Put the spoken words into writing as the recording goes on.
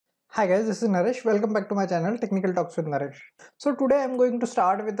Hi guys, this is Naresh. Welcome back to my channel Technical Talks with Naresh. So today I'm going to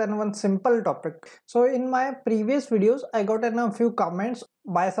start with one simple topic. So in my previous videos I got a few comments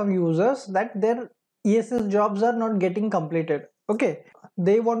by some users that their ESS jobs are not getting completed. Okay,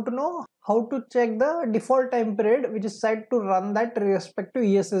 they want to know how to check the default time period which is set to run that respective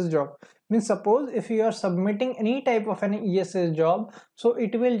ESS job. Means suppose if you are submitting any type of an ESS job, so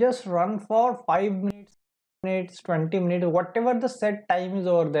it will just run for 5 minutes, 20 minutes, whatever the set time is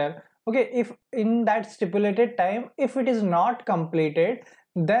over there. Okay, if in that stipulated time, if it is not completed,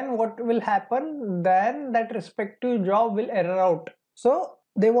 then what will happen? Then that respective job will error out. So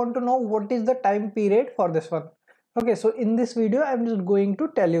they want to know what is the time period for this one. Okay, so in this video I'm just going to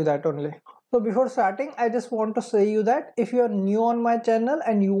tell you that only. So before starting, I just want to say you that if you are new on my channel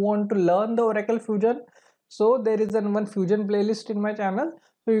and you want to learn the Oracle Fusion, so there is one Fusion playlist in my channel,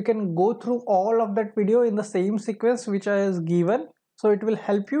 so you can go through all of that video in the same sequence which I has given. So it will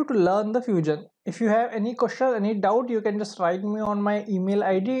help you to learn the Fusion. If you have any question, any doubt, you can just write me on my email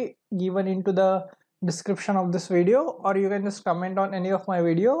ID given into the description of this video, or you can just comment on any of my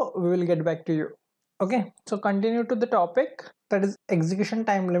video. We will get back to you. Okay, so continue to the topic, that is execution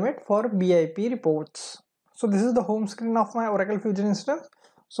time limit for BIP reports. So this is the home screen of my Oracle Fusion instance.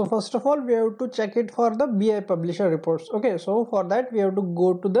 So first of all, we have to check it for the BI publisher reports. Okay, so for that we have to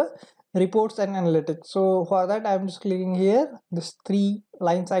go to the reports and analytics. So for that I'm just clicking here, this three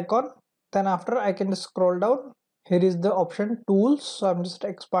lines icon. Then after I can just scroll down. Here is the option tools. So I'm just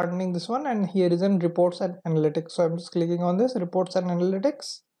expanding this one, and here is in reports and analytics. So I'm just clicking on this reports and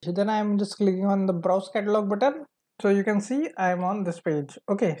analytics. Then I'm just clicking on the browse catalog button. So you can see I'm on this page.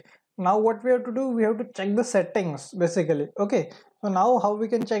 Okay, now what we have to do, we have to check the settings basically. Okay, so now how we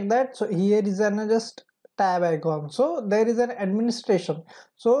can check that? So here is an just tab icon. So there is an administration.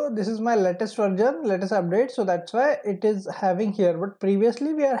 So this is my latest version, latest update, so that's why it is having here, but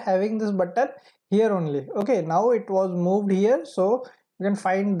previously we are having this button here only. Okay, now it was moved here, so you can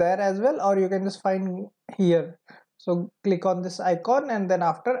find there as well, or you can just find here. So click on this icon and then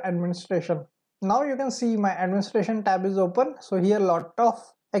after administration. Now you can see my administration tab is open. So here lot of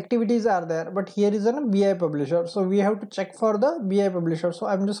activities are there, but here is a BI publisher. So we have to check for the BI publisher. So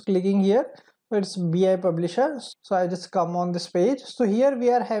I'm just clicking here. So it's BI publisher. So I just come on this page. So here we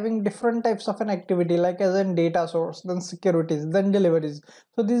are having different types of an activity, like as in data source, then securities, then deliveries.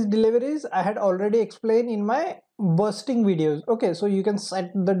 So these deliveries I had already explained in my bursting videos. Okay, so you can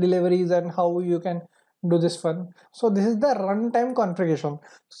set the deliveries and how you can do this one. So this is the runtime configuration.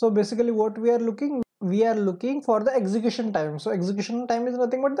 So basically what we are looking for the execution time. So execution time is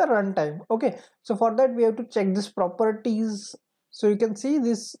nothing but the runtime. Okay, so for that we have to check this properties. So you can see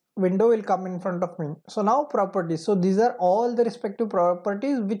this window will come in front of me. So now properties, so these are all the respective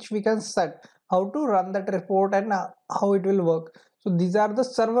properties which we can set how to run that report and how it will work. So these are the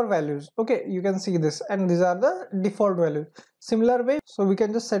server values. Okay, you can see this, and these are the default values. Similar way, so we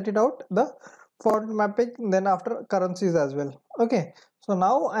can just set it out the font mapping, then after currencies as well. Okay, so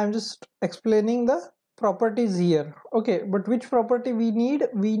now I'm just explaining the properties here. Okay, but which property we need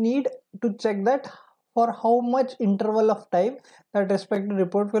to check that for how much interval of time that respective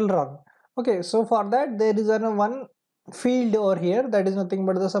report will run. Okay, so for that there is one field over here, that is nothing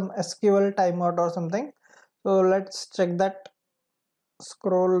but the some SQL timeout or something. So let's check that.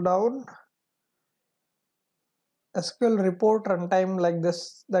 Scroll down, SQL report runtime, like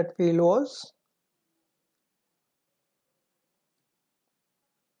this, that field was.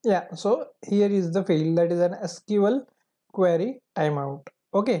 Yeah, so here is the field, that is an SQL query timeout.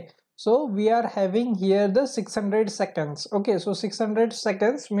 Okay, so we are having here the 600 seconds. Okay, so 600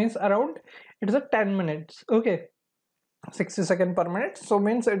 seconds means around, it's a 10 minutes. Okay, 60 seconds per minute, so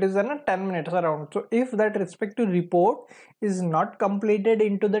means it is in a 10 minutes around. So if that respective report is not completed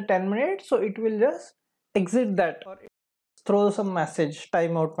into the 10 minutes, so it will just exit that, or throw some message,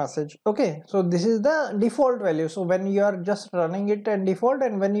 timeout message. Okay, so this is the default value. So when you are just running it and default,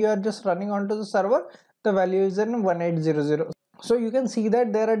 and when you are just running onto the server, the value is in 1800. So you can see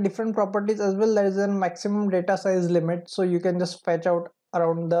that there are different properties as well. There is a maximum data size limit, so you can just fetch out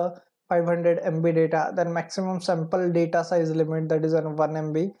around the 500 MB data. Then maximum sample data size limit, that is on 1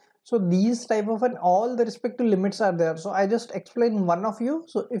 MB. So these type of and all the respective limits are there. So I just explain one of you.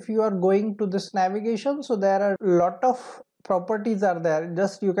 So if you are going to this navigation, so there are a lot of properties are there.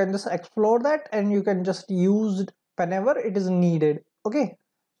 Just you can just explore that, and you can just use it whenever it is needed. Okay,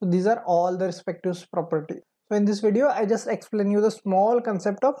 so these are all the respective properties. So in this video I just explain you the small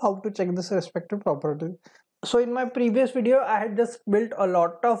concept of how to check this respective property. So in my previous video I had just built a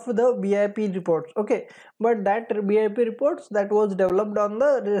lot of the BIP reports. Okay, but that BIP reports, that was developed on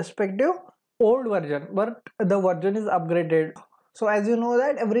the respective old version, but the version is upgraded. So as you know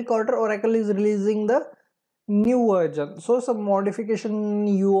that every quarter Oracle is releasing the new version, so some modification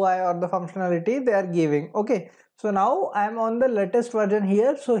in UI or the functionality they are giving. Okay, so now I am on the latest version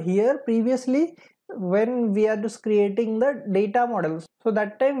here. So here previously when we are just creating the data models, so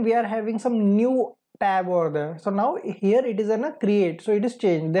that time we are having some new tab over there. So now here it is in a create, so it is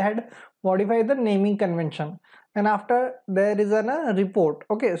changed, they had modified the naming convention. And after there is a report.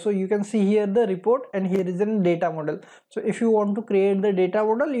 Okay, so you can see here the report and here is a data model. So if you want to create the data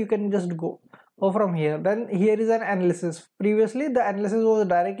model, you can just go from here. Then here is an analysis. Previously the analysis was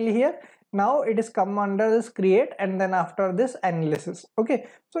directly here, now it is come under this create and then after this analysis. Okay,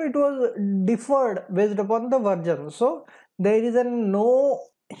 so it was deferred based upon the version. So there is no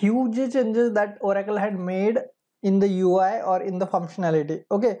huge changes that Oracle had made in the UI or in the functionality.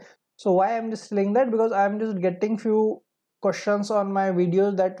 Okay, so why I'm just saying that, because I'm just getting few questions on my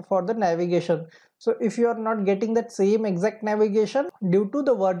videos that for the navigation. So if you are not getting that same exact navigation due to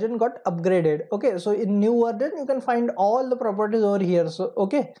the version got upgraded. Okay, so in new version you can find all the properties over here. So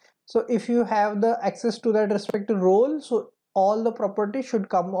okay, so if you have the access to that respective role, so all the properties should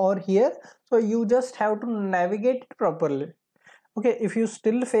come over here. So you just have to navigate it properly. Okay, if you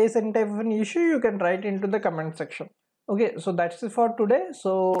still face any type of an issue, you can write into the comment section. Okay, so that's it for today.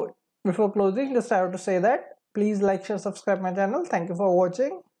 So before closing, just I have to say that please like, share, subscribe my channel. Thank you for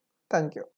watching. Thank you.